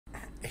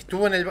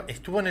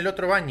Estuvo en el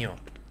otro baño.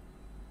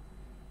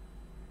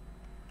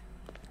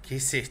 ¿Qué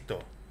es esto?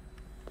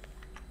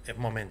 Un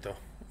momento.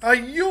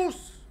 ¡Ay,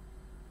 Dios!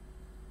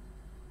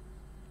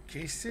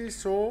 ¿Qué es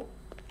eso?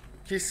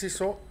 ¿Qué es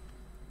eso?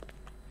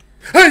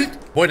 ¡Ay!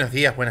 Buenos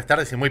días, buenas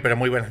tardes y muy pero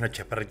muy buenas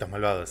noches, perritos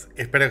malvados.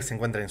 Espero que se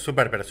encuentren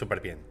súper pero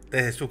súper bien.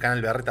 Desde su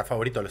canal berreta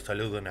favorito los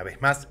saludo una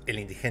vez más, el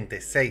indigente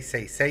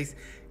 666.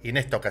 Y en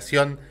esta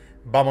ocasión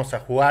vamos a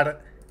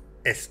jugar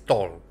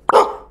Stall.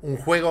 Un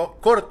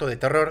juego corto de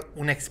terror,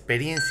 una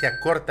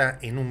experiencia corta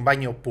en un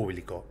baño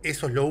público.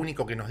 Eso es lo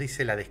único que nos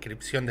dice la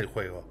descripción del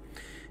juego.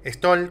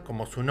 Stall,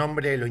 como su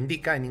nombre lo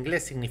indica, en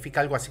inglés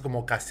significa algo así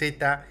como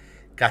caseta,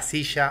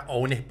 casilla o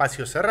un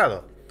espacio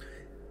cerrado.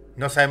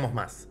 No sabemos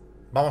más.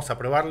 Vamos a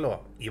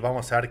probarlo y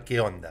vamos a ver qué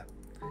onda.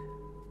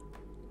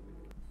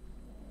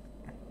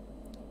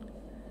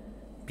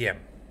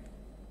 Bien.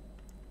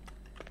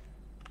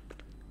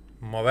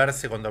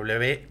 Moverse con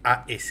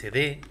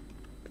WASD.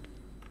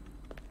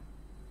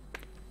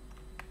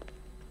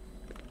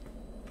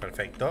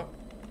 Perfecto.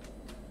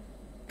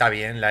 Está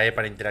bien, la E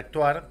para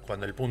interactuar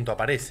cuando el punto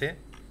aparece.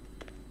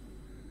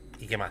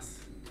 ¿Y qué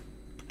más?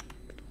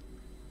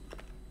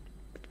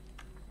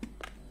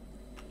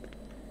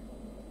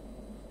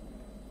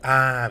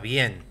 Ah,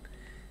 bien.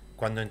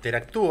 Cuando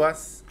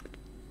interactúas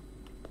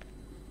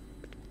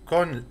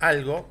con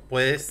algo,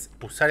 puedes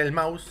usar el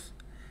mouse.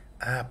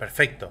 Ah,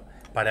 perfecto.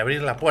 Para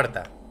abrir la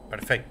puerta.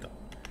 Perfecto.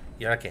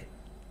 ¿Y ahora qué?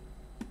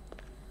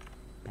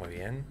 Muy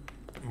bien.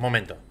 Un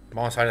momento.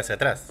 Vamos a ver hacia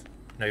atrás.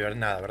 No hay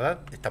nada, ¿verdad?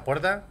 Esta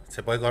puerta,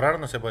 ¿se puede correr o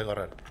no se puede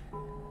correr?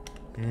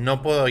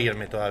 No puedo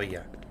irme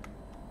todavía.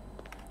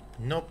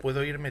 No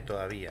puedo irme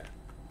todavía.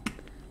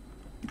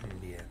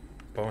 Bien.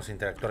 ¿Podemos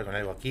interactuar con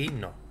algo aquí?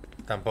 No.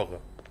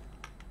 Tampoco.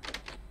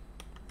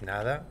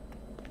 Nada.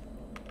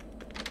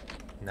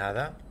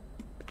 Nada.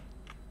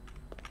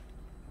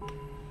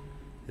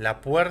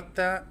 La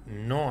puerta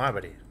no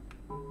abre.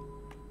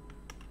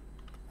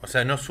 O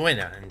sea, no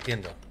suena,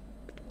 entiendo.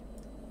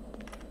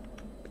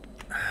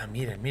 Ah,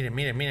 miren, miren,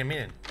 miren, miren,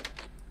 miren.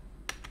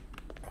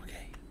 Ok.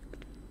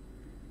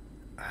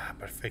 Ah,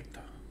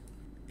 perfecto.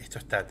 Esto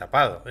está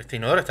tapado. Este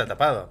inodoro está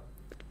tapado.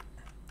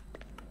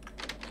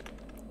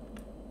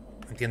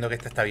 Entiendo que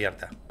esta está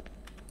abierta.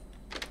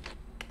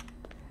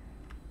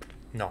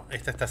 No,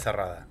 esta está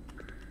cerrada.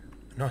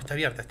 No, está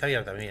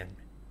abierta, bien.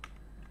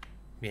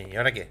 Bien, ¿y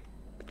ahora qué?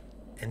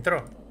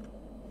 ¿Entró?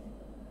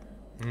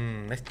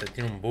 Este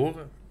tiene un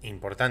bug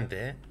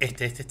importante, ¿eh?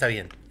 Este está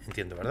bien,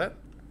 entiendo, ¿verdad?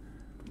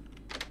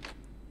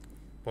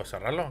 ¿Puedo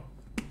cerrarlo?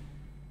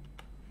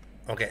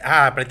 Ok,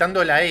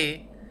 apretando la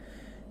E.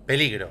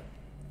 Peligro.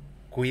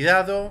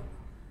 Cuidado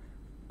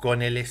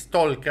con el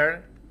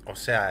stalker, o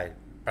sea, el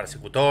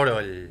persecutor o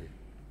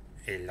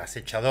el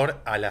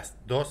acechador a las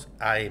 2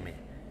 AM.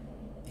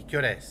 ¿Y qué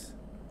hora es?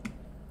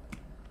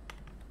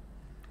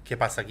 ¿Qué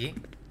pasa aquí?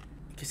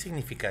 ¿Qué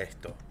significa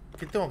esto?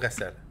 ¿Qué tengo que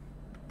hacer?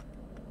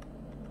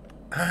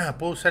 Ah,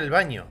 puedo usar el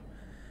baño.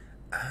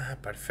 Ah,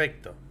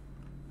 perfecto.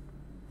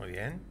 Muy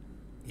bien.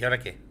 ¿Y ahora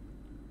qué?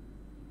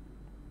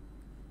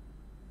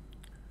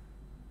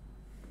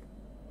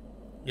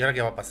 ¿Y ahora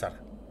qué va a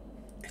pasar?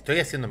 ¿Estoy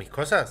haciendo mis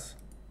cosas?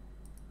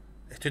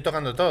 Estoy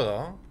tocando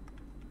todo.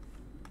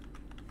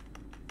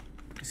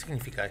 ¿Qué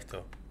significa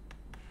esto?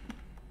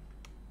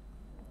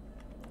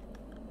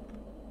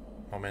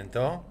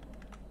 Momento.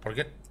 ¿Por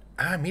qué?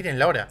 Ah, miren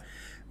la hora.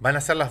 Van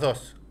a ser las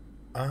 2.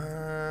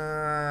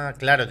 Ah,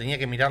 claro, tenía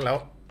que mirar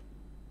la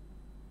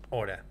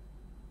hora.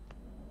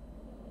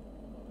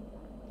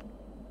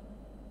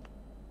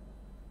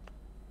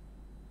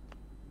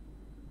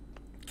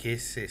 ¿Qué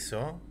es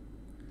eso?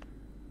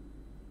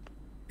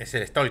 Es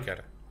el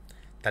stalker.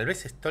 Tal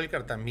vez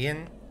stalker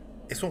también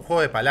es un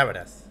juego de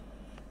palabras.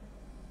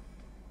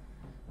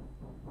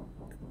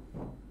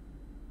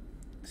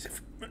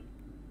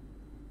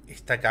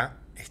 Está acá.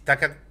 Está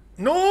acá.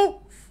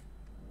 ¡No!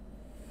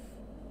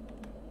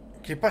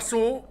 ¿Qué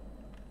pasó?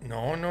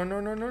 No, no,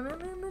 no, no, no, no,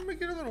 no, no me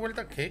quiero dar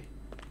vuelta. ¿Qué?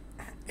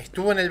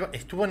 Estuvo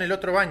en el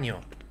otro baño.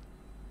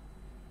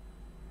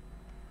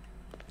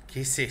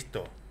 ¿Qué es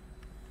esto?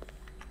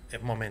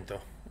 Un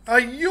momento.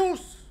 ¡Ay,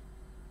 Dios!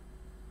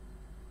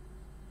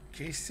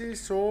 ¿Qué es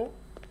eso?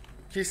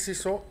 ¿Qué es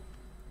eso?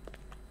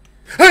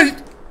 ¡Ay!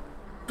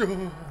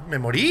 ¿Me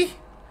morí?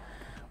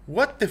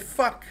 What the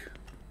fuck?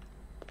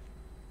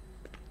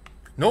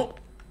 No.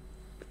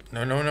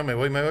 No, no, no, me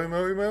voy.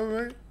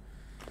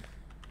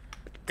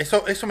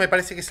 Eso me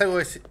parece que es algo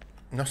de...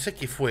 No sé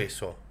qué fue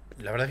eso.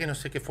 La verdad que no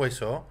sé qué fue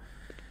eso.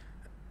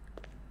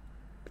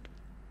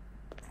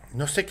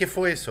 No sé qué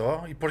fue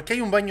eso. ¿Y por qué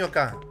hay un baño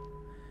acá?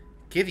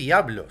 ¿Qué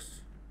diablos?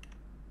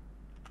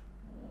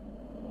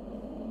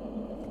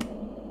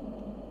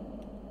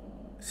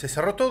 ¿Se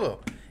cerró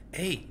todo?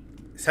 ¡Ey!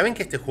 ¿Saben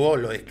que este juego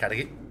lo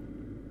descargué?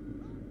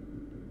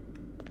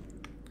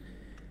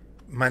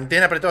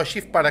 Mantén apretado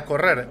Shift para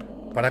correr.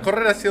 ¿Para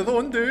correr hacia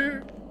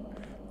dónde?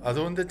 ¿A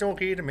dónde tengo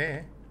que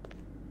irme?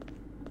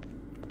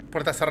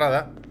 Puerta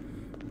cerrada.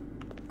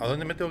 ¿A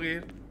dónde me tengo que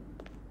ir?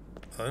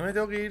 ¿A dónde me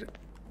tengo que ir?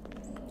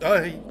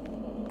 ¡Ay!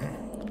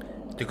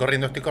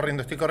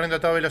 Estoy corriendo a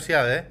toda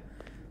velocidad,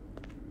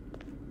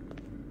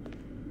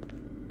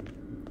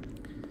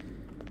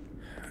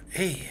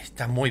 Ey,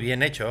 está muy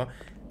bien hecho.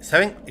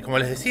 ¿Saben? Como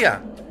les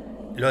decía,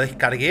 lo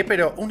descargué,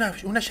 pero una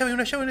llave.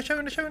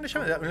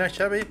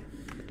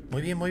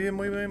 Muy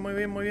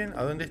bien.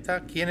 ¿A dónde está?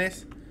 ¿Quién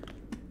es?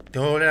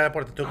 Tengo que volver a la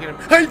puerta. Tengo que ir...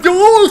 ¡Ay,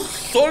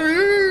 Dios!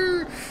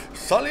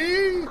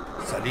 ¡Salí!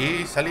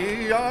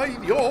 ¡Ay,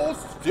 Dios!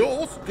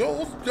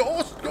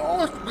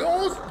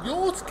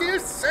 ¿Qué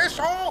es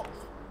eso?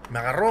 Me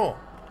agarró.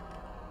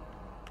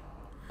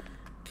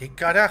 ¿Qué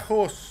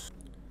carajos?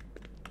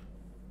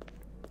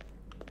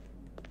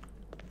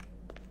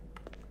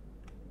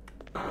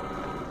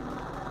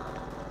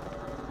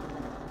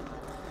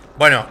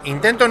 Bueno,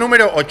 intento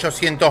número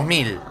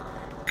 800.000.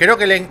 Creo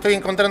que le estoy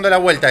encontrando la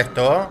vuelta a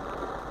esto.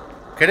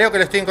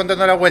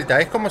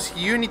 Es como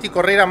si Unity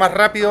corriera más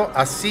rápido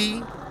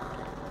así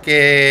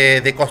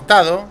que de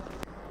costado.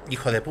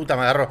 Hijo de puta,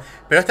 me agarró.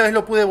 Pero esta vez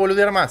lo pude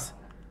boludear más.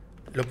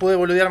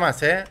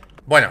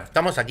 Bueno,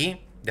 estamos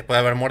aquí, después de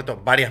haber muerto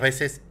varias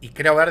veces. Y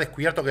creo haber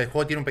descubierto que el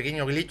juego tiene un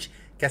pequeño glitch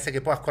que hace que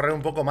puedas correr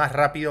un poco más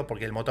rápido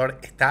porque el motor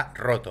está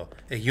roto.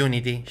 Es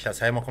Unity, ya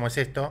sabemos cómo es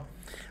esto.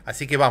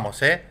 Así que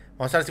vamos,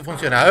 Vamos a ver si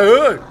funciona.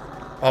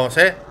 Vamos,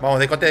 Vamos,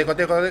 decote.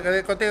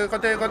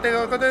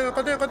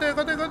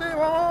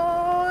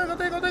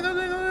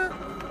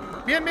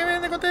 Bien,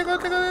 decote.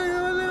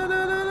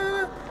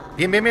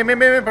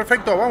 Bien,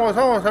 perfecto.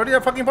 Vamos, abrir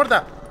la fucking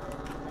puerta.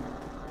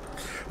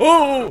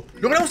 ¡Oh!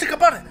 ¡Logramos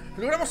escapar!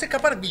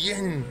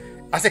 Bien.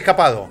 Has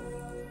escapado.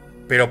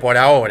 Pero por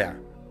ahora.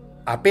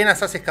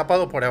 Apenas has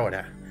escapado por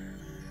ahora.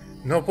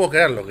 No puedo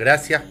creerlo.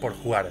 Gracias por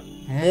jugar.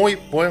 Muy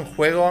buen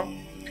juego.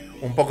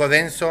 Un poco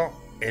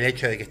denso el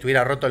hecho de que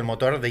estuviera roto el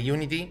motor de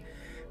Unity,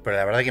 pero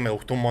la verdad que me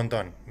gustó un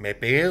montón. Me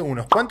pegué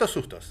unos cuantos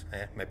sustos,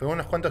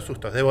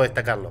 debo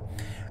destacarlo.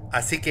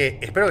 Así que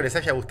espero que les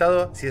haya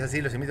gustado. Si es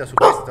así, los invito a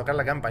suscribirse, tocar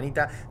la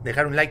campanita,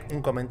 dejar un like,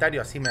 un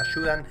comentario, así me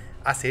ayudan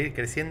a seguir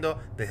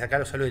creciendo. Desde acá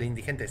los saludo del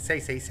Indigente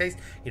 666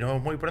 y nos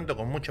vemos muy pronto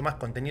con mucho más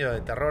contenido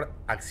de terror,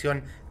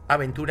 acción,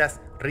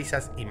 aventuras,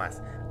 risas y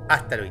más.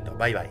 Hasta luego,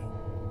 bye bye.